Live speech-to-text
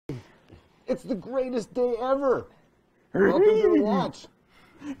It's the greatest day ever. Welcome to the watch.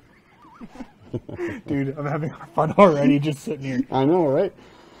 Dude, I'm having fun already just sitting here. I know, right?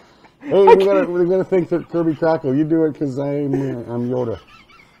 Hey, we're gonna thank Kirby Crackle. You do it because I'm Yoda.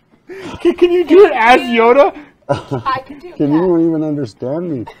 Can you do it as Yoda? I can do it. Can you even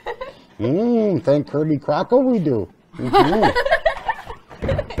understand me? Thank Kirby Crackle we do.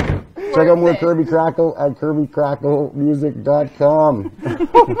 Check out more Kirby Crackle at kirbycracklemusic.com.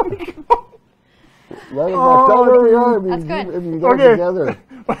 Tell where we are if you get it together.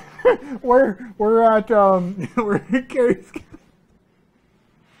 We're at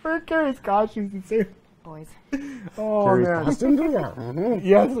Karries Kostumes and say, Boys. oh Karries man, Kostumes we are.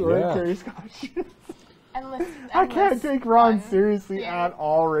 yes, we're at Karries Kostumes. I can't take Ron seriously at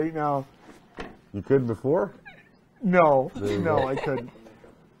all right now. You could before? No, I couldn't.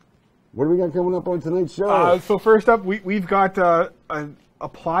 What do we got coming up on tonight's show? So first up, we've got an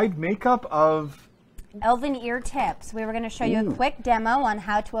applied makeup of Elven ear tips. We were going to show you a quick demo on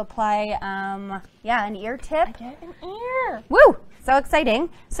how to apply, an ear tip. Get an ear. Woo! So exciting.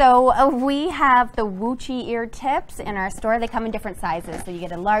 So we have the Wuchi ear tips in our store. They come in different sizes. So you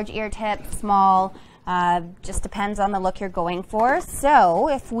get a large ear tip, small, just depends on the look you're going for. So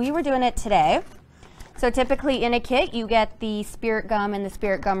if we were doing it today, so typically in a kit, you get the spirit gum and the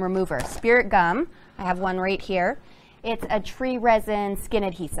spirit gum remover. Spirit gum, I have one right here. It's a tree resin skin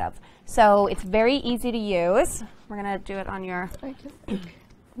adhesive. So it's very easy to use. We're gonna do it on your... I just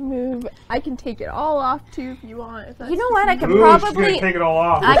move. I can take it all off too if you want. If that's You know what? I can She's probably gonna take it all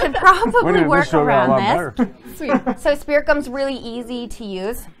off. I can probably work around this. sweet. So spirit gum's really easy to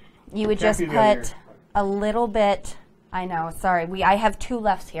use. You would just put a little bit. I know. Sorry, I have two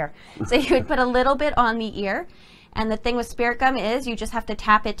lefts here. So you would put a little bit on the ear. And the thing with spirit gum is you just have to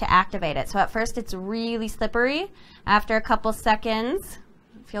tap it to activate it. So at first it's really slippery. After a couple seconds,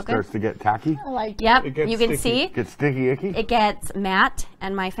 feel good? Starts to get tacky. I like Yep, It gets you can sticky. see. Gets sticky icky. It gets matte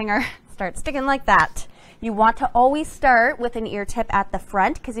and my finger starts sticking like that. You want to always start with an ear tip at the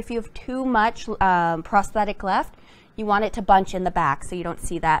front because if you have too much prosthetic left, you want it to bunch in the back so you don't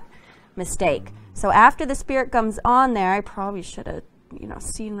see that mistake. So after the spirit gum's on there, I probably should have,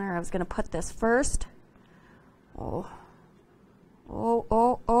 seen where I was going to put this first. Oh.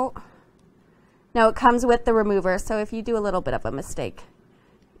 Now it comes with the remover, so if you do a little bit of a mistake,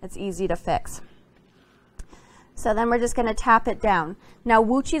 it's easy to fix. So then we're just going to tap it down. Now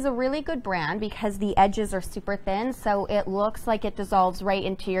Wuchi is a really good brand because the edges are super thin, so it looks like it dissolves right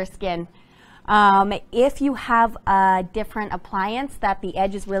into your skin. If you have a different appliance that the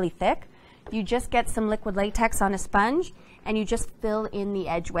edge is really thick, you just get some liquid latex on a sponge and you just fill in the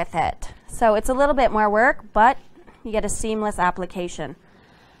edge with it. So it's a little bit more work, but you get a seamless application.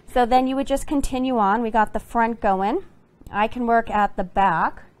 So then you would just continue on. We got the front going. I can work at the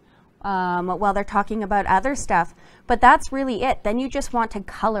back while they're talking about other stuff, but that's really it. Then you just want to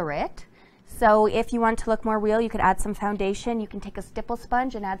color it. So if you want to look more real, you could add some foundation. You can take a stipple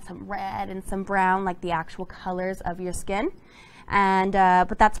sponge and add some red and some brown, like the actual colors of your skin. And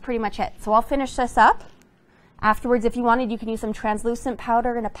but that's pretty much it. So I'll finish this up. Afterwards, if you wanted, you can use some translucent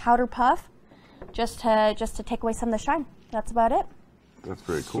powder and a powder puff just to take away some of the shine. That's about it. That's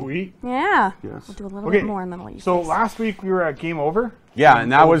very cool. Sweet. Yeah. Yes. We'll do a little bit more and then we'll use So this. last week we were at Game Over. Yeah,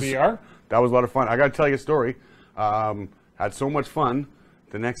 and that was VR. a lot of fun. I got to tell you a story. Had so much fun.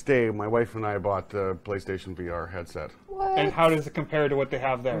 The next day, my wife and I bought the PlayStation VR headset. What? And how does it compare to what they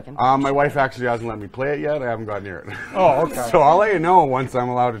have there? My wife actually hasn't let me play it yet. I haven't got near it. Oh, okay. So I'll let you know once I'm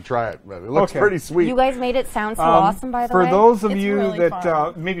allowed to try it. But it looks pretty sweet. You guys made it sound so awesome, by the way. For those of It's you really that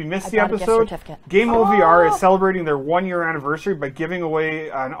fun. maybe missed I the got a gift episode, certificate. Game VR is celebrating their 1-year anniversary by giving away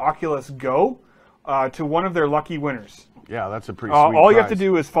an Oculus Go to one of their lucky winners. Yeah, that's a pretty sweet All you have to prize.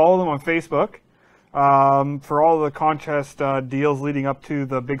 do is follow them on Facebook for all the contest deals leading up to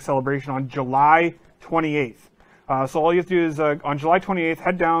the big celebration on July 28th. So all you have to do is on July 28th,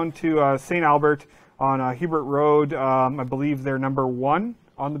 head down to St. Albert on Hebert Road. I believe they're number 1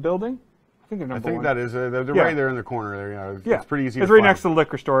 on the building. I think they're number 1. that is. They're right there in the corner there. Yeah, it's pretty easy It's to right find. next to the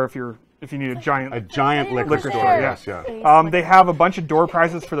liquor store if you need a giant liquor store. there. Yes, yeah. They have a bunch of door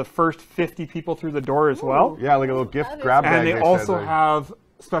prizes for the first 50 people through the door as well. Yeah, like a little gift grab bag. And they said also there. have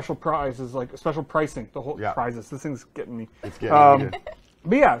special prizes, like special pricing. The whole prizes. This thing's getting me. It's getting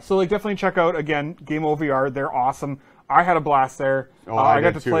But yeah, so like definitely check out again Game OVR. They're awesome. I had a blast there. Oh, I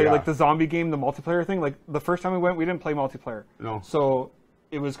got did to too, play yeah. like the zombie game, the multiplayer thing. Like the first time we went, we didn't play multiplayer. No. So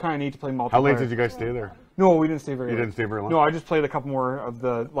it was kind of neat to play multiplayer. How late did you guys stay there? No, we didn't stay very long. You didn't stay very long? No, I just played a couple more of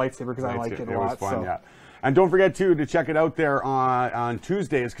the lightsaber because I like it a It was lot. fun, so. yeah. And don't forget, too, to check it out there on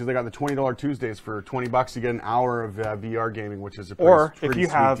Tuesdays, because they got the $20 Tuesdays for $20 to get an hour of VR gaming, which is a pretty if you sweet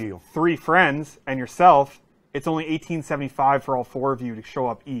have deal. 3 friends and yourself, it's only $18.75 for all 4 of you to show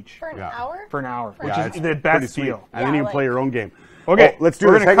up each. For an hour? For an hour, which Yeah, is it's the pretty best sweet. deal. And then you can play your own game. Okay, let's do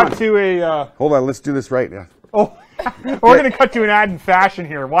we're this. gonna Hang cut on. to a. Hold on, let's do this right. Yeah. Oh, we're gonna cut to an ad in fashion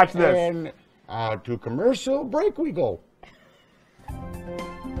here. Watch this. And to commercial break we go.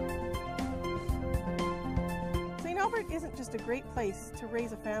 St. Albert isn't just a great place to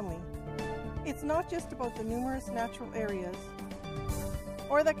raise a family. It's not just about the numerous natural areas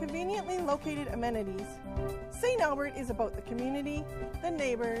or the conveniently located amenities. St. Albert is about the community, the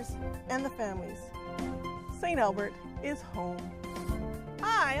neighbors, and the families. St. Albert is home.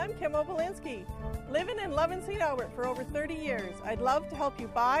 Hi, I'm Kim Obolinski. Living and loving St. Albert for over 30 years. I'd love to help you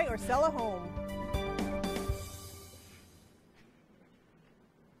buy or sell a home.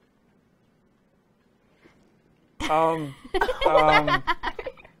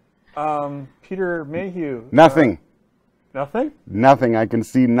 Peter Mayhew. Nothing. Nothing? Nothing. I can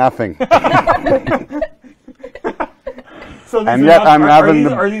see nothing. So these And are yet not- I'm are having these,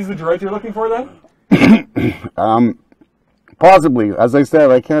 the- are these the droids you're looking for then? Possibly. As I said,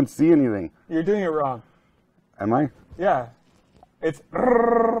 I can't see anything. You're doing it wrong. Am I? Yeah. It's.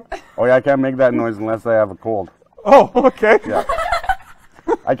 Oh, yeah, I can't make that noise unless I have a cold. Oh, okay. Yeah.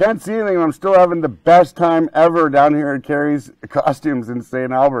 I can't see anything, and I'm still having the best time ever down here at Karries Kostumes in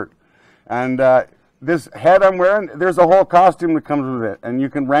St. Albert. And this head I'm wearing, there's a whole costume that comes with it, and you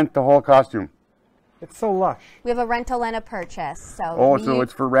can rent the whole costume. It's so lush. We have a rental and a purchase. So Oh, so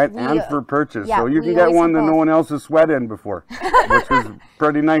it's for rent and for purchase. yeah, so you we can get always one have that no both. one else has sweat in before, which is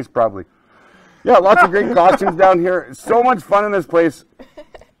pretty nice, probably. Yeah, lots of great costumes down here. So much fun in this place.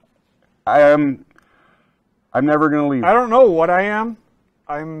 I'm never going to leave. I don't know what I am.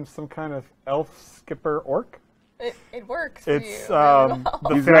 I'm some kind of elf skipper orc. It works for It's you.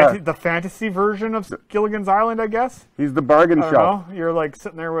 really well. the fantasy version of Gilligan's Island, I guess. He's the bargain I don't shop. know. You're like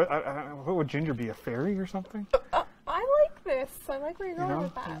sitting there with, what would Ginger be, a fairy or something? I like this. I like where you're You going know?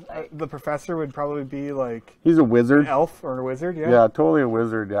 with that. Like, The professor would probably be like He's a wizard. an elf or a wizard, yeah? Yeah, totally a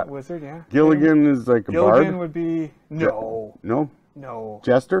wizard, yeah. Wizard, yeah. Gilligan is like a Gilligan bard. would be, no, No?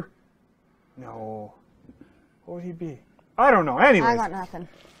 Jester? no. What would he be? I don't know. Anyways. I got nothing.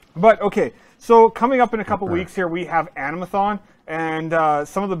 But okay, so coming up in a couple weeks here, we have Animathon, and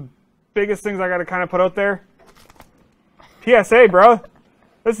some of the biggest things I got to kind of put out there. PSA, bro.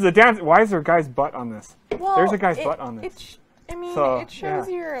 This is a dance. Why is there a guy's butt on this? well, There's a guy's butt on this. It shows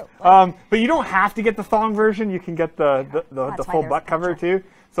your. But you don't have to get the thong version. You can get the why full there's butt a cover picture. too.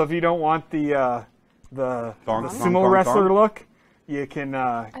 So if you don't want the Thong, sumo thong, thong, wrestler thong. look, you can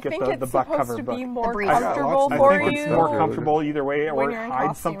I get think the it's butt supposed cover to book. be more breeze. comfortable I for think you. it's more comfortable either way, or when it you're in hides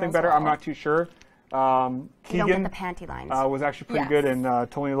costume something as better. I'm well. not too sure. You don't Keegan get the panty lines. was actually pretty Yes. good and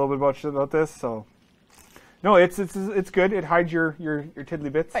told me a little bit about this. So no, it's good. It hides your tiddly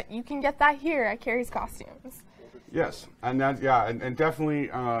bits. But you can get that here at Karries Kostumes. Yes. And that, yeah, and definitely,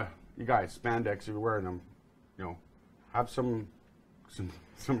 you guys, spandex, if you're wearing them, you know, have some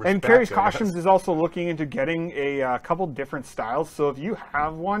respect, And Karries I Kostumes guess. is also looking into getting a couple different styles. So if you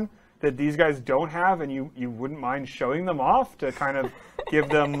have one that these guys don't have and you wouldn't mind showing them off to kind of give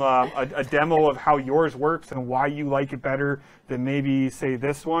them a demo of how yours works and why you like it better than maybe, say,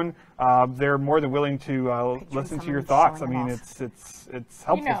 this one, they're more than willing to listen to your someone thoughts. I showing mean, them off. it's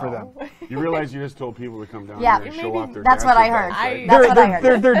helpful for them. You realize you just told people to come down Yeah, here and show maybe off their that's what I dancer heard. belts, right? That's what I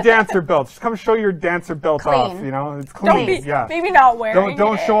heard. They're dancer belts. Just come show your dancer belt Clean. off. You know, it's clean. Don't be, yeah. maybe not wearing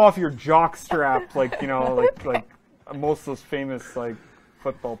Don't it. show off your jock strap like like most of those famous like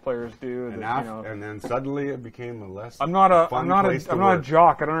football players do. And, That, you know. and then suddenly it became a less I'm not a fun place to work.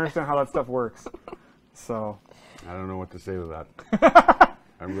 jock. I don't understand how that stuff works. So, I don't know what to say to that.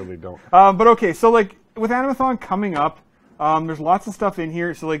 I really don't. but okay. So like with Animathon coming up, there's lots of stuff in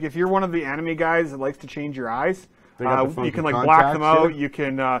here. So like if you're one of the anime guys that likes to change your eyes, They got the you funky can like black them contacts out. here. You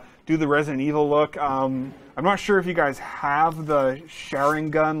can do the Resident Evil look. I'm not sure if you guys have the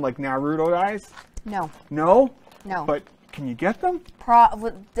Sharingan like Naruto guys. No. No. No. But can you get them?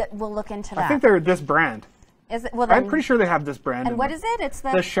 We'll look into that. I think they're this brand. Is it? Well, then, I'm pretty sure they have this brand. And in what them. is it? It's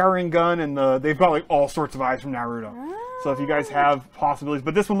The the. Sharingan and they've got like all sorts of eyes from Naruto. So if you guys have possibilities,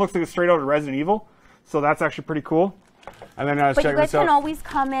 but this one looks like it's straight out of Resident Evil, so that's actually pretty cool. And then I was But you checking guys this out. can always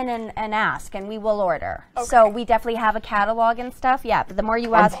come in and ask, and we will order. So we definitely have a catalog and stuff. Yeah, but the more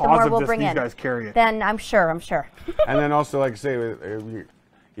you I'm ask, the more positive we'll bring these in. guys carry it. Then I'm sure. And then also, like I say,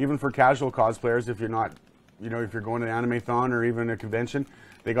 even for casual cosplayers, if you're not, if you're going to an anime-thon or even a convention,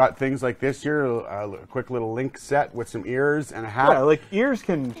 they got things like this here, a quick little link set with some ears and a hat. Yeah, like ears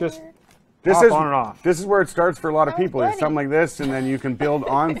can just on and off. This is where it starts for a lot of people. It's funny. something like this, and then you can build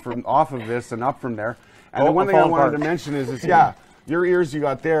on from off of this and up from there. And the Oh, one thing I falling wanted apart. to mention is yeah, your ears you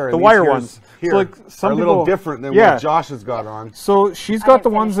got there. And The these wire ears ones. here So, like, some are a little people- different than yeah. what Josh has got on. So she's got the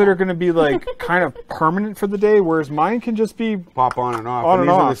didn't ones finish that are going to be like kind of permanent for the day, whereas mine can just be. Pop on and off. On and and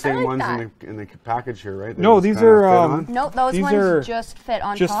these are off. the same I like ones that. in the package here, right? They No, just these kinda are, fit on. No, those These ones are just fit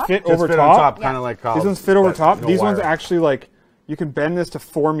on just top. fit Just over fit top. on top, Yeah. kind of like These ones fit over but top. no These ones wire. actually like you can bend this to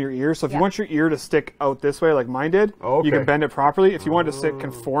form your ear. So if you Yeah. want your ear to stick out this way, like mine did, Okay. you can bend it properly. If you want it to sit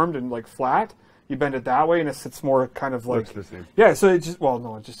conformed and like flat, you bend it that way, and it sits more kind of like. Looks the same. Yeah. So it just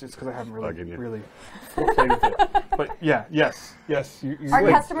it's because I haven't Bugging you. really played with it. But yeah, yes. You, Our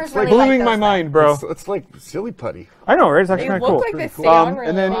like, customers like really like blowing those my things. mind, bro. It's like silly putty. I know, right? It's actually They kind of look cool. like they stay on really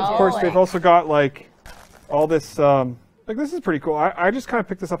And then well. of course they've also got like all this. Like this is pretty cool. I just kind of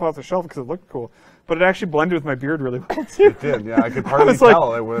picked this up off the shelf because it looked cool, but it actually blended with my beard really well too. It did, yeah. I could hardly was like-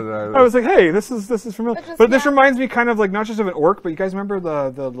 tell. It was, I was like, hey, this is familiar. But just But this now- reminds me kind of like not just of an orc, but you guys remember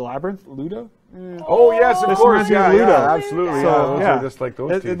the labyrinth, Ludo? oh yes, of This course, reminds me of yeah, Ludo. yeah, absolutely. So, yeah, those yeah. are just like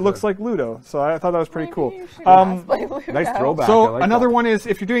those. It looks like Ludo, so I thought that was pretty cool. Maybe you should Um, cosplay Ludo. nice throwback. I So like another that. one is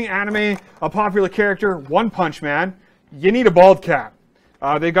if you're doing anime, a popular character, One Punch Man, you need a bald cap.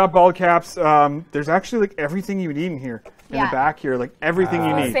 They got bald caps. There's actually like everything you need in here. In Yeah. the back here, like everything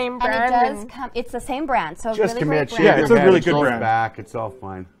you need. Same And brand. it does come. It's the same brand, so Just really commit. great Shave brand. Yeah, it's your a head, really it's good all brand. Back, it's all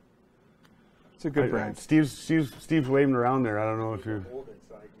fine. It's a good brand. Steve's waving around there. I don't know if you.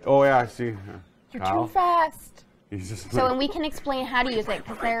 Oh yeah, I see. You're Kyle. too fast. He's just. So, and we can explain how to use it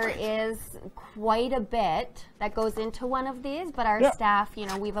because there is quite a bit that goes into one of these. But our Yeah. staff,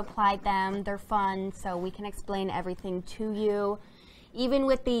 we've applied them. They're fun, so we can explain everything to you. Even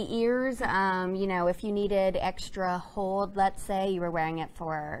with the ears, if you needed extra hold, let's say you were wearing it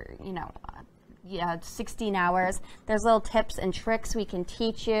for, 16 hours. There's little tips and tricks we can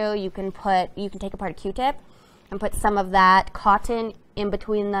teach you. You can take apart a Q-tip and put some of that cotton in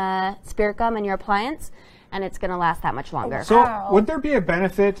between the spirit gum and your appliance, and it's going to last that much longer. So, Wow. would there be a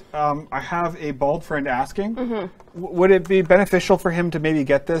benefit? I have a bald friend asking. Mm-hmm. Would it be beneficial for him to maybe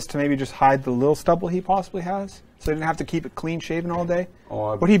get this to maybe just hide the little stubble he possibly has, so he didn't have to keep it clean shaven all day?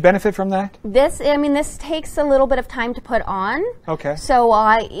 Would he benefit from that? This takes a little bit of time to put on. Okay. So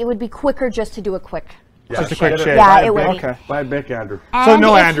it would be quicker just to do a quick. Just a quick shave. Yeah, Buy a it would Bic- be. Okay. Buy a Bic, Andrew. So And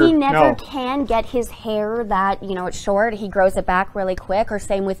no, if Andrew, he never no. can get his hair that, it's short, he grows it back really quick, or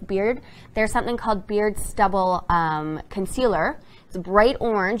same with beard. There's something called beard stubble concealer. It's bright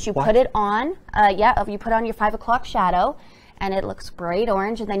orange. You put it on, you put on your 5 o'clock shadow, and it looks bright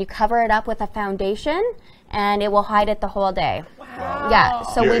orange, and then you cover it up with a foundation, and it will hide it the whole day. Wow. Yeah,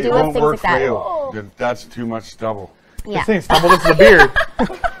 so we It do won't things work like that. for you. That's too much stubble. Yeah. Thing stubble, this is the beard.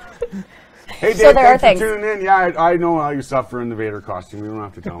 Hey, Dave, So there are thanks for things. tuning in. Yeah, I know how you suffer in the Vader costume. You don't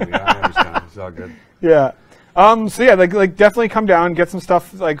have to tell me. I understand. It's all good. Yeah. So yeah, like definitely come down, get some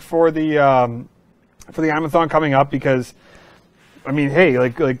stuff like for the Amathon coming up because, I mean, hey,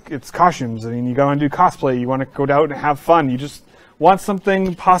 like it's costumes. I mean, you want to do cosplay. You want to go out and have fun. You just want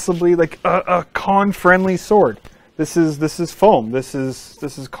something possibly like a con-friendly sword. This is foam. This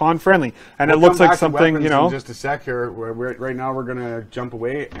is con-friendly, and We'll it looks come like back to something weapons you know. in just a sec here. Right now, we're gonna jump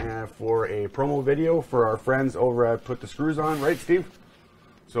away for a promo video for our friends over at Put the Screws On. Right, Steve?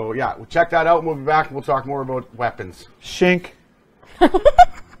 So yeah, we'll check that out. And we'll be back and we'll talk more about weapons. Shink.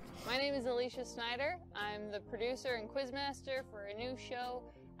 My name is Alicia Snyder. I'm the producer and quizmaster for a new show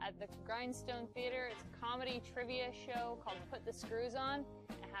at the Grindstone Theater. It's a comedy trivia show called Put the Screws On.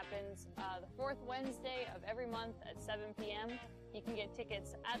 It happens the fourth Wednesday of every month at 7 p.m. You can get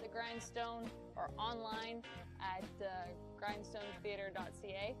tickets at the Grindstone or online at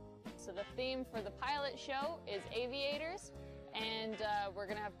grindstonetheater.ca. So the theme for the pilot show is aviators. And we're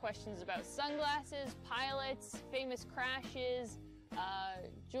going to have questions about sunglasses, pilots, famous crashes,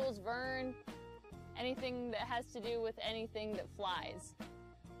 Jules Verne, anything that has to do with anything that flies.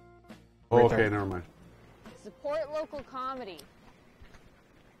 Oh, okay, never mind. Support local comedy.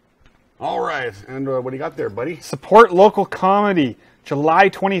 All right, and what do you got there, buddy? Support local comedy, July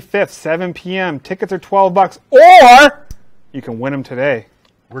 25th, 7 p.m. Tickets are $12, or you can win them today.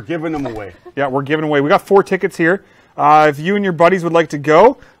 We're giving them away. Yeah, we're giving away. We got 4 tickets here. If you and your buddies would like to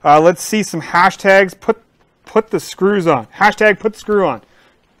go, let's see some hashtags. Put the screws on. Hashtag put the screw on.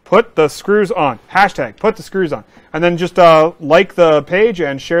 Put the screws on. Hashtag put the screws on. And then just like the page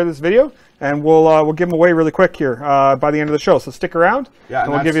and share this video, and we'll give them away really quick here by the end of the show. So stick around, Yeah,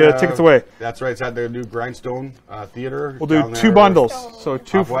 and we'll give you tickets away. That's right. It's at the new Grindstone Theater. We'll do down 2 there. bundles. So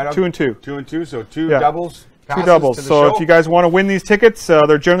two and 2. 2 and 2. So 2 Yeah. doubles. 2 passes doubles. to the So show. if you guys want to win these tickets,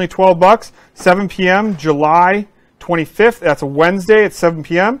 they're generally $12. 7 p.m. July 25th. That's a Wednesday at 7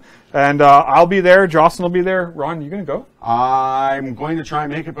 p.m. And I'll be there. Jocelyn will be there. Ron, you going to go? I'm going to try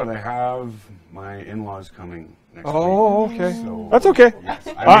and make it, but I have my in-laws coming next week. Oh, okay. So, That's okay. yes,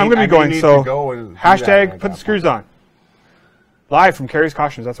 I'm going to be going. need So to go and do hashtag that put at the screws that on. Live from Karries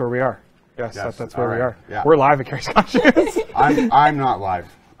Kostumes. That's where we are. Yes, Yes, that's where all we right. are. Yeah. We're live at Karries Kostumes. point. I'm not live.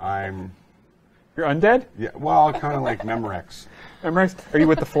 I'm You're undead? well, kind of like Memorex. Memorex? Are you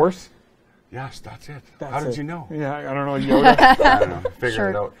with the Force? Yes, that's it. That's How did it. you know? Yeah, I don't know. Yoda. I don't know. Figure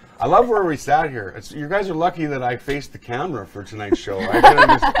it out. I love where we sat here. You guys are lucky that I faced the camera for tonight's show. I could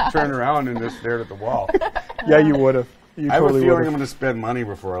have just turned around and just stared at the wall. Yeah, you would have. You I have totally a feeling would I'm have. going to spend money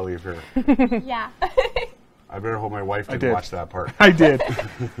before I leave here. Yeah. I better hope my wife didn't did. watch that part. I did.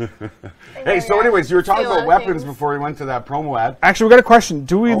 Hey, so anyways, you were talking See a about lot of weapons things. before we went to that promo ad. Actually, we got a question.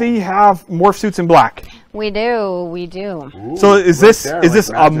 Do we have morph suits in black? We do. We do. Ooh, So is right this there, is this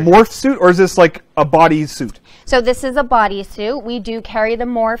like a magic. morph suit or is this like a body suit? So this is a bodysuit. We do carry the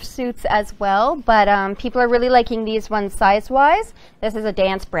morph suits as well, but people are really liking these ones size-wise. This is a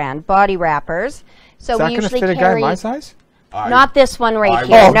dance brand, Body Wrappers. So Is that we going to usually fit a guy carry my size? not this one right I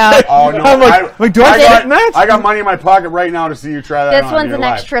here. will. No, Oh, no. I'm like, do I fit in that? I got money in my pocket right now to see you try that this on. one's You're an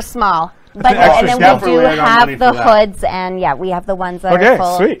live. extra small. But extra and then small. we do Definitely I got money have for the that. hoods, and yeah, we have the ones that Okay, are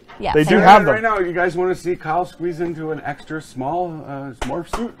full. sweet. Yeah, They do Look have at it them. right now. You guys want to see Kyle squeeze into an extra small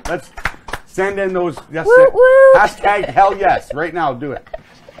morph suit? Let's send in those. Yes, Woo, woo. hashtag hell yes. Right now, do it.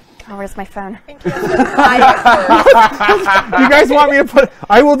 Oh, where's my phone? You guys want me to put?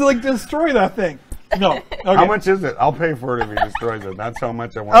 I will like destroy that thing. No. Okay. How much is it? I'll pay for it if he destroys it. That's how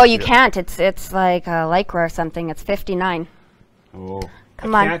much I want. Oh, to you see it. can't. It's like a Lycra or something. It's $59. Oh.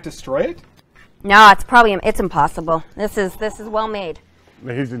 Come on. Can't destroy it? No, it's impossible. This is well made.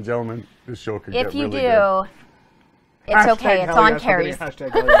 Ladies and gentlemen, this show could If get you really do, good. it's okay. It's on Carries.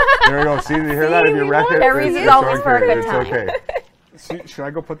 Karries. There we go. See, you hear that? If you wreck it, Karries it's, is it's always okay. for a good It's time. okay. Should I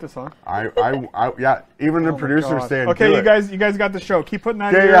go put this on? Yeah. Even the Oh my producer's God. saying, okay, do you it. guys got the show. Keep putting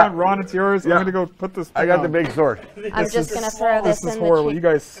that Yeah, here yeah. on. Ron, it's yours. Yeah. I'm gonna go put this. I got the on. big sword. I'm just gonna throw this This is in horrible. the You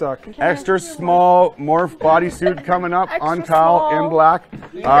guys suck. Extra small morph bodysuit coming up on Extra Kyle small. in black.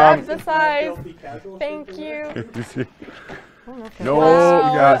 The size. Thank you. No,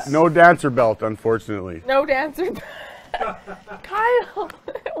 Wow. no dancer belt, unfortunately. No dancer. Kyle,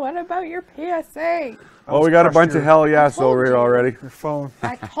 what about your PSA? Oh, we got a bunch of your- hell yes told over here you. already. Your phone.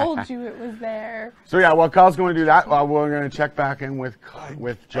 I told you it was there. So yeah, while Kyle's going to do that, we're going to check back in with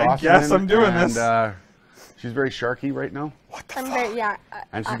Jocelyn. guess I'm doing and, this. She's very sharky right now, Yeah.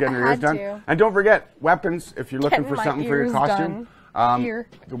 and she's getting her ears had done. to. And don't forget, weapons, if you're looking Getting for my something for your ears costume. done. Here.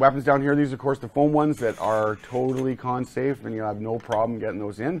 The weapons down here, these of course the foam ones that are totally con safe and you have no problem getting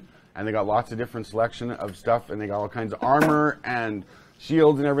those in. And they got lots of different selection of stuff and they got all kinds of armor and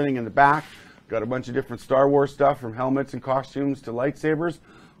shields and everything in the back. Got a bunch of different Star Wars stuff from helmets and costumes to lightsabers.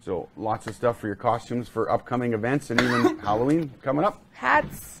 So lots of stuff for your costumes for upcoming events and even Halloween coming up.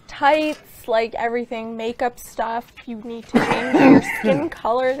 Hats, tights, like everything, makeup stuff. If you need to change your skin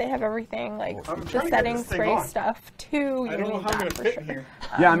color, they have everything, like I'm the trying to get setting this thing spray on. stuff too. I You don't know need how I'm that gonna for fit sure. in here.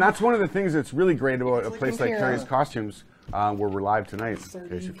 Yeah, and that's one of the things that's really great about a place like here. Karries Kostumes, where we're live tonight, in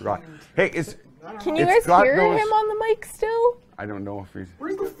case you forgot. Hey, Can you It's guys got hear those- him on the mic still? I don't know if he's,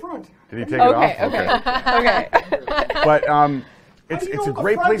 Where's the front? did he take Okay, it off? okay. Okay. But it's do you know a what the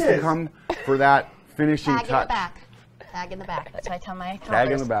great front place to is? come for that finishing Tag in the touch. back. Tag in the back. That's what I tell my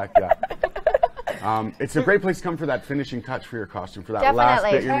Tag in the back, yeah. It's a great place to come for that finishing touch for your costume, for that last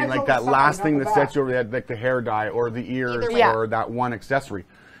Definitely. bit, like that last thing that sets you over the head, like the hair dye or the ears Either way. Yeah. or that one accessory.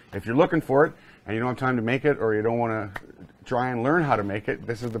 If you're looking for it and you don't have time to make it or you don't want to try and learn how to make it,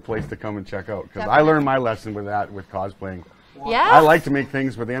 this is the place to come and check out. Because I learned my lesson with that with cosplaying. Yeah. I like to make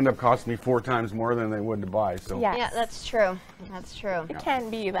things, but they end up costing me 4 times more than they would to buy. So, Yes. Yeah, that's true. That's true. It can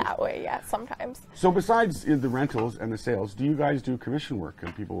be that way, yeah, sometimes. so besides the rentals and the sales, do you guys do commission work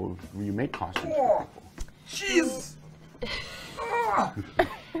and people? Will you make costumes? For people? Jesus.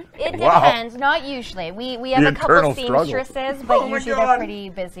 It Wow. depends. Not usually. We have The a couple internal struggle. seamstresses, but Oh my usually God. they're pretty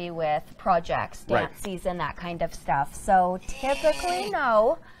busy with projects, Right. dance season, that kind of stuff. So typically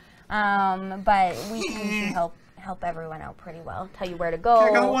no, but we can usually help everyone out pretty well. Tell you where to go.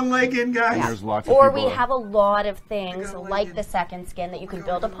 I got one leg in, guys. And there's lots of Or people we have a lot of things like the second skin that you can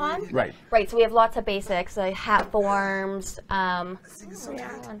build upon. Right. Right. So we have lots of basics, like hat forms,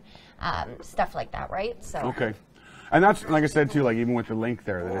 stuff like that. Right. So. Okay. And that's, like I said too, like even with the link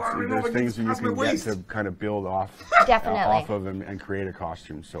there, that I'm there's up things that you against can my get waist. to kind of build off, Definitely. off of and create a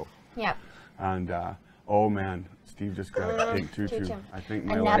costume. So, Yeah. and oh man, Steve just got a pink tutu. Tutu. I think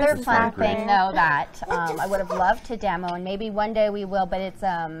my Another life is fun not great. thing, though, that I would have loved to demo, and maybe one day we will, but it's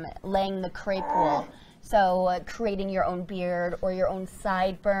laying the crepe wool. So creating your own beard or your own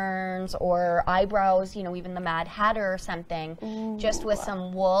sideburns or eyebrows, you know, even the Mad Hatter or something, just with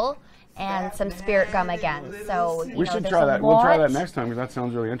some wool and some spirit gum again. So we should try that. We'll try that next time because that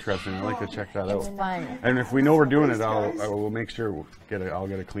sounds really interesting. I'd like to check that out. It's fun. And if we know we're doing it, we'll make sure I'll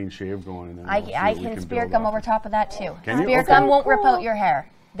get a clean shave going. And then I can spirit gum over top of that too. Can you? Spirit gum won't rip out your hair.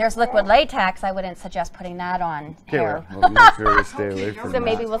 There's liquid latex. I wouldn't suggest putting that on hair. We'll make sure we stay away from So that.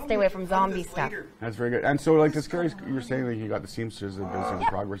 maybe we'll stay away from zombie stuff. That's very good. And so, like this, Karries, you were saying that you got the Seamsters that does some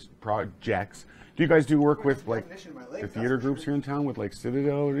progress projects. Do you guys do work with like the theater groups here in town with like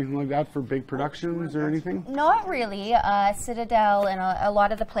Citadel or anything like that for big productions or anything? Not really. Citadel and a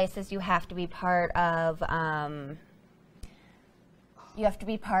lot of the places you have to be part of. You have to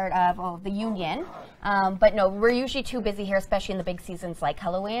be part of the union. But no, we're usually too busy here, especially in the big seasons like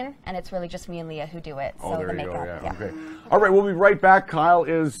Halloween, and it's really just me and Leah who do it. Oh, so there the you makeup, go. Yeah. Okay. All right, we'll be right back. Kyle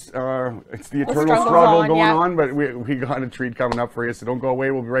is, it's the eternal struggle's struggle on, going yeah. on, but we got a treat coming up for you, so don't go away.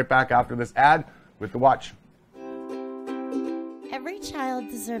 We'll be right back after this ad with The Watch. Every child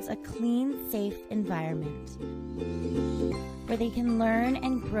deserves a clean, safe environment where they can learn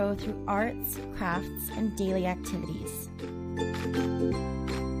and grow through arts, crafts, and daily activities.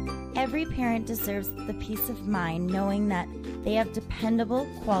 Every parent deserves the peace of mind knowing that they have dependable,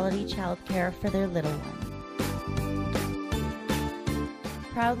 quality childcare for their little one.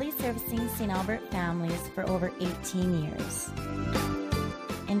 Proudly servicing St. Albert families for over 18 years.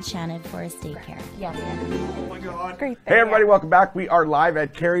 Enchanted Forest Daycare. Yeah. Oh my God. Great. Hey everybody, welcome back. We are live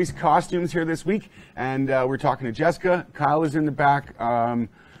at Karries Kostumes here this week, and we're talking to Jessica. Kyle is in the back,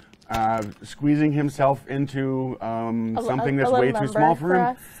 squeezing himself into something that's way too small for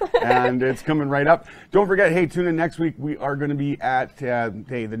him, and it's coming right up. Don't forget, hey, tune in next week. We are going to be at the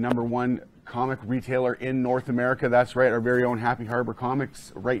 #1 comic retailer in North America. That's right, our very own Happy Harbor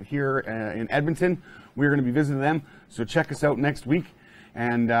Comics right here in Edmonton. We're going to be visiting them, so check us out next week.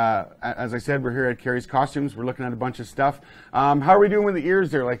 And as I said, we're here at Karries Kostumes. We're looking at a bunch of stuff. How are we doing with the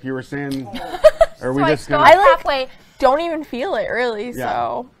ears there, like you were saying? Are we just I halfway don't even feel it really.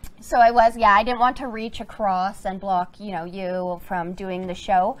 Yeah. So I didn't want to reach across and block, you from doing the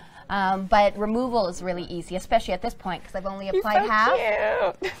show. But removal is really easy, especially at this point, because I've only applied half.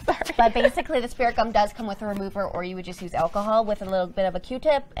 Cute. Sorry. But basically, the spirit gum does come with a remover, or you would just use alcohol with a little bit of a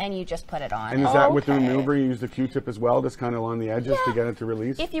Q-tip, and you just put it on. And is that with the remover, you use the Q-tip as well, just kind of along the edges to get it to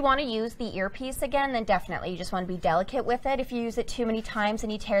release? If you want to use the earpiece again, then definitely. You just want to be delicate with it. If you use it too many times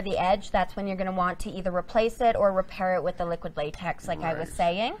and you tear the edge, that's when you're going to want to either replace it or repair it with the liquid latex, like I was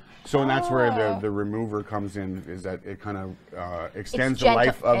saying. So, and that's where the remover comes in, is that it kind of extends the Gentle-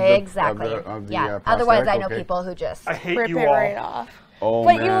 life of the Otherwise, I prosthetic? know Okay. people who just. I hate Rip you it all. right off. Oh,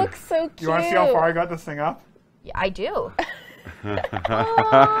 But man. you look so cute. You want to see how far I got this thing up? Yeah, I do. And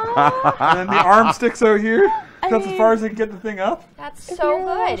then the arm sticks out here. That's as far as I can get the thing up. That's so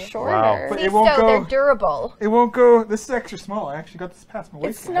good. Shorter. Wow. But See, it won't so go. they're durable. It won't go. This is extra small. I actually got this past my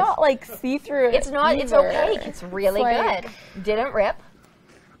waist. It's size. not like see-through. It's not. It's either. opaque. It's really like- good. Didn't rip.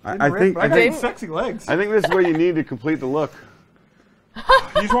 I think I got sexy legs. I think this is what you need to complete the look.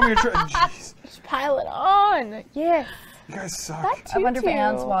 You just want me to try? Jeez, Just pile it on. Yes. you guys suck. That's I wonder if tutu.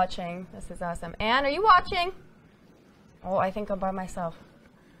 Anne's watching. This is awesome. Anne, are you watching? Oh, I think I'm by myself.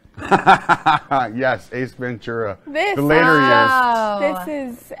 Yes, Ace Ventura. This The later years. Oh.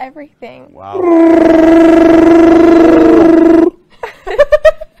 This is everything. Wow.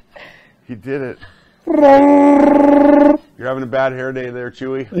 He did it. You're having a bad hair day there,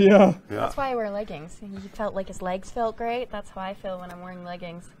 Chewy. Yeah. That's why I wear leggings. He felt like his legs felt great. That's how I feel when I'm wearing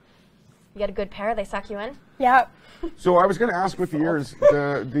leggings. You get a good pair, they suck you in. Yep. So I was going to ask with the ears,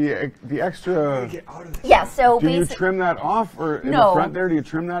 the extra. Get out of this. Yeah, so Do you basically. trim that off, or in the No. front there? Do you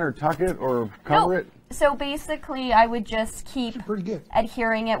trim that, or tuck it, or cover it? So basically, I would just keep Pretty good.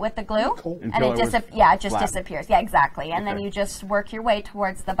 adhering it with the glue, and Until it it was just flat. disappears. Yeah, exactly. And then Okay. you just work your way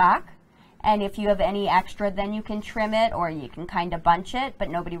towards the back. And if you have any extra, then you can trim it, or you can kind of bunch it, but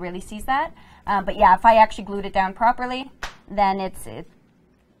nobody really sees that. But yeah, if I actually glued it down properly, then it's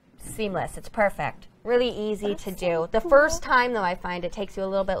seamless. It's perfect. Really easy to do. The first time, though, I find it takes you a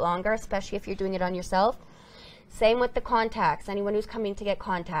little bit longer, especially if you're doing it on yourself. Same with the contacts. Anyone who's coming to get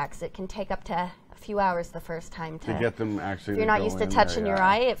contacts, it can take up to a few hours the first time To get them actually. If you're not used to go in touching there, your yeah.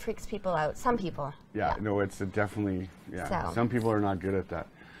 eye, it freaks people out. Some people. Yeah, no, it's definitely, yeah. So. Some people are not good at that.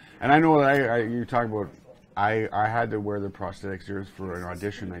 And I know that you talk about, I had to wear the prosthetics ears for an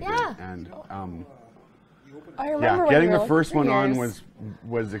audition I Yeah. did. And I remember yeah, when getting you were the first one looking on at yours.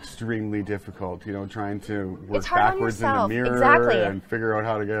 was extremely difficult, trying to work It's hard on backwards in the yourself. mirror Exactly. and figure out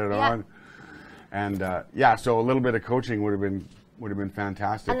how to get it Yeah. on. And so a little bit of coaching would have been would have been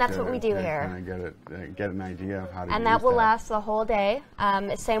fantastic. And that's what we do to here. Kind of get an idea of how to And use that will last the whole day.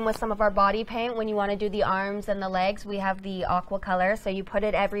 Same with some of our body paint. When you want to do the arms and the legs, we have the aqua color. So you put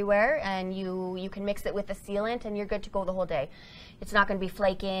it everywhere, and you can mix it with the sealant, and you're good to go the whole day. It's not going to be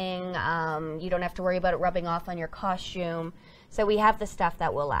flaking. You don't have to worry about it rubbing off on your costume. So we have the stuff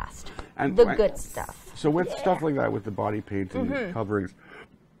that will last. And the good stuff. So with stuff like that, with the body paint and coverings,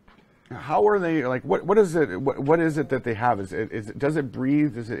 how are they, like, what is it, what is it that they have? Does it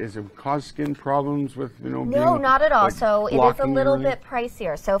breathe? Is it cause skin problems with, No, being, not at all. like, So it is a blocking little everything? bit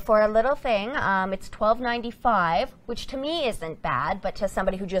pricier. So for a little thing, it's $12.95, which to me isn't bad, but to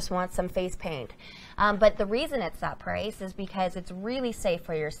somebody who just wants some face paint. But the reason it's that price is because it's really safe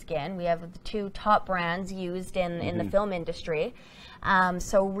for your skin. We have the 2 top brands used in the film industry.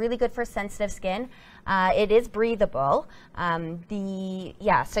 So really good for sensitive skin. It is breathable. So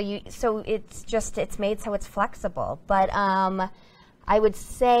it's made so it's flexible. But I would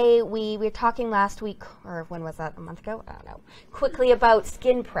say we were talking last week, or when was that? A month ago? I don't know. Quickly about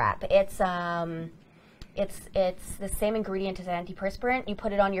skin prep. It's the same ingredient as antiperspirant. You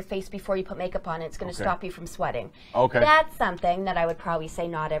put it on your face before you put makeup on. It's going to stop you from sweating. Okay. That's something that I would probably say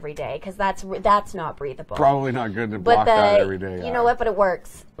not every day, because that's not breathable. Probably not good to block that every day. You know what? But it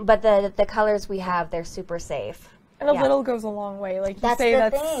works. But the colors we have, they're super safe. And a little goes a long way. Like you That's say, the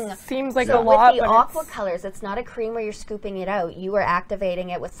that thing. seems like So a lot, with the but aqua it's, colors, it's not a cream where you're scooping it out. You are activating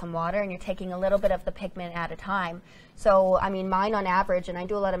it with some water, and you're taking a little bit of the pigment at a time. So, I mean, mine on average, and I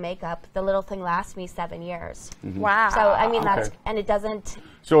do a lot of makeup, the little thing lasts me 7 years. wow. So, I mean, that's, and it doesn't.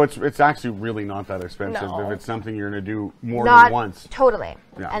 So it's actually really not that expensive No. if it's something you're going to do more Not than once. Totally.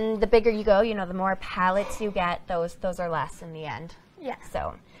 Yeah. And the bigger you go, the more palettes you get, those are less in the end. Yeah.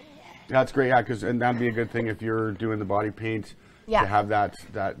 So. That's great, and that'd be a good thing if you're doing the body paint to have that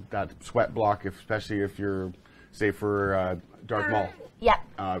sweat block, especially if you're, say, for dark mall. Yeah.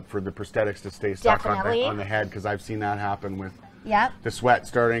 For the prosthetics to stay stuck Definitely. on the head, because I've seen that happen with Yep. the sweat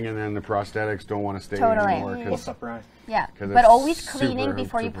starting, and then the prosthetics don't want to stay Totally. anymore. What's up, Ryan? Yeah, 'Cause but it's always cleaning super,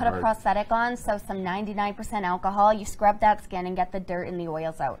 before you super put a hard. prosthetic on, so some 99% alcohol, you scrub that skin and get the dirt and the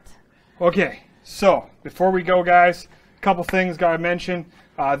oils out. Okay, so before we go, guys, a couple things got to mention.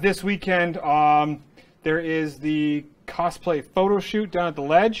 This weekend, there is the cosplay photo shoot down at the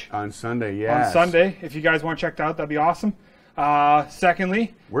Ledge. On Sunday, yes. On Sunday. If you guys want to check that out, that'd be awesome.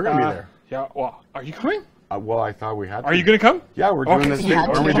 Secondly, We're going to be there. Yeah, well, are you coming? Well, I thought we had to. Are you going to come? Yeah, we're doing Okay. this thing. Yeah.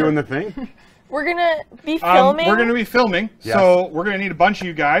 Aren't we doing the thing? We're gonna be filming. We're going to be filming, Yes. so we're going to need a bunch of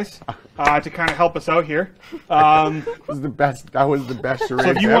you guys to kind of help us out here. That was the best charade. So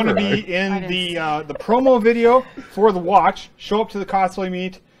if you want to be in the promo video for the watch, show up to the cosplay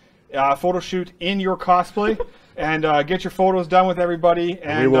meet, photo shoot in your cosplay, and get your photos done with everybody.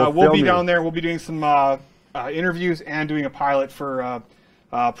 And will we'll film be you. down there. We'll be doing some interviews and doing a pilot for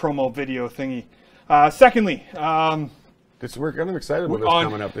promo video thingy. Secondly, We're kind of excited about this on-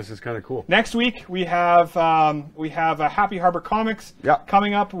 coming up. This is kind of cool. next week we have Happy Harbor Comics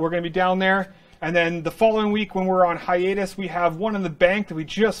coming up. We're going to be down there. And then the following week, when we're on hiatus, we have one in the bank that we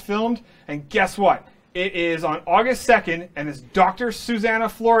just filmed. And guess what? It is on August 2nd, and it's Dr. Susanna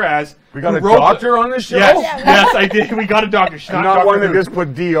Flores. We got who a wrote doctor on the show? Yes, I did. We got a doctor. She's And not not Dr. one that Who. just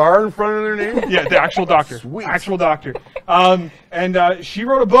put DR in front of their name? Yeah, the actual doctor. Sweet. Actual doctor. And she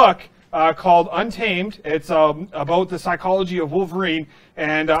wrote a book called Untamed. It's about the psychology of Wolverine.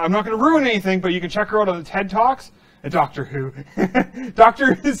 And I'm not going to ruin anything, but you can check her out on the TED Talks. Doctor Who.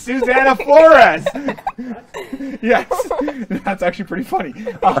 Dr. Susanna Flores. Yes. That's actually pretty funny.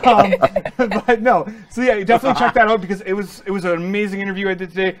 But no. So yeah, definitely check that out, because it was an amazing interview I did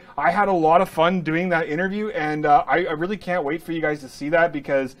today. I had a lot of fun doing that interview, and I really can't wait for you guys to see that,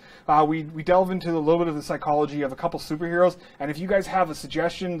 because we delve into a little bit of the psychology of a couple superheroes. And if you guys have a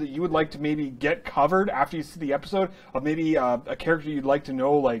suggestion that you would like to maybe get covered after you see the episode, of maybe a character you'd like to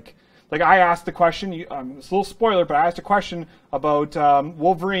know, like I asked the question, it's a little spoiler, but I asked a question about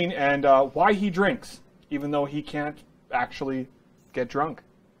Wolverine and why he drinks, even though he can't actually get drunk.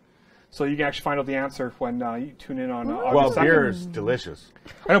 So you can actually find out the answer when you tune in on Well, August 2nd. beer is delicious.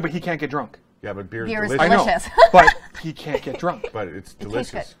 I know, but he can't get drunk. Yeah, but beer Beer is is delicious. I know, Delicious. but he can't get drunk. But it's tastes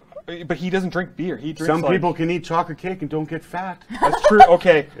delicious. But he doesn't drink beer. He drinks Some like, people can eat chocolate cake and don't get fat. That's true.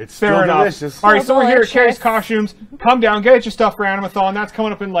 Okay, It's fair still enough. delicious. All right, so we're here at Delicious. Karries Kostumes. Come down, get your stuff for Animathon. That's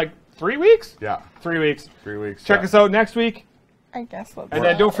coming up in like 3 weeks? Yeah, 3 weeks. 3 weeks. Check yeah. us out next week. I guess. And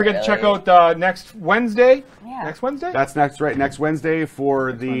then don't forget to check out next Wednesday. Yeah. Next Wednesday? That's next Wednesday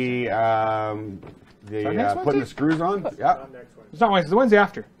for the next putting Wednesday? the screws on. Yeah, It's not Wednesday. It's the Wednesday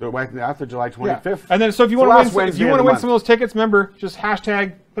after. the Wednesday after July Yeah. 25th. And then, so if you It's the want last to win, Wednesday of the win month. some of those tickets, remember, just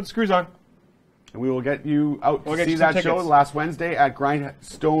hashtag put the screws on. And we will get you out We'll to get see you some that show tickets. last Wednesday at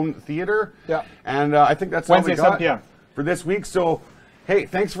Grindstone Theater. Yeah. And I think that's Wednesday, all we 7 got p.m. for this week. So, hey,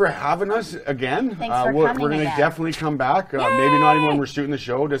 thanks for having us again. Thanks for we're coming going to again. definitely come back. Maybe not even when we're shooting the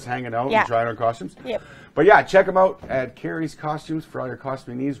show, just hanging out Yeah. and trying our costumes. Yep. But yeah, check them out at Karries Kostumes for all your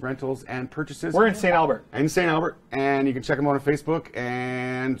costume needs, rentals, and purchases. We're in St. Albert. In St. Albert. And you can check them out on Facebook.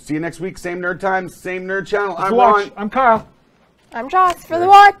 And see you next week. Same nerd time, same nerd channel. I'm Watch. Ron. I'm Kyle. I'm Joss for the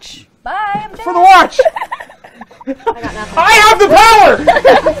watch. Bye. I'm For the watch. I got nothing. I have the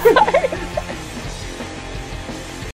power.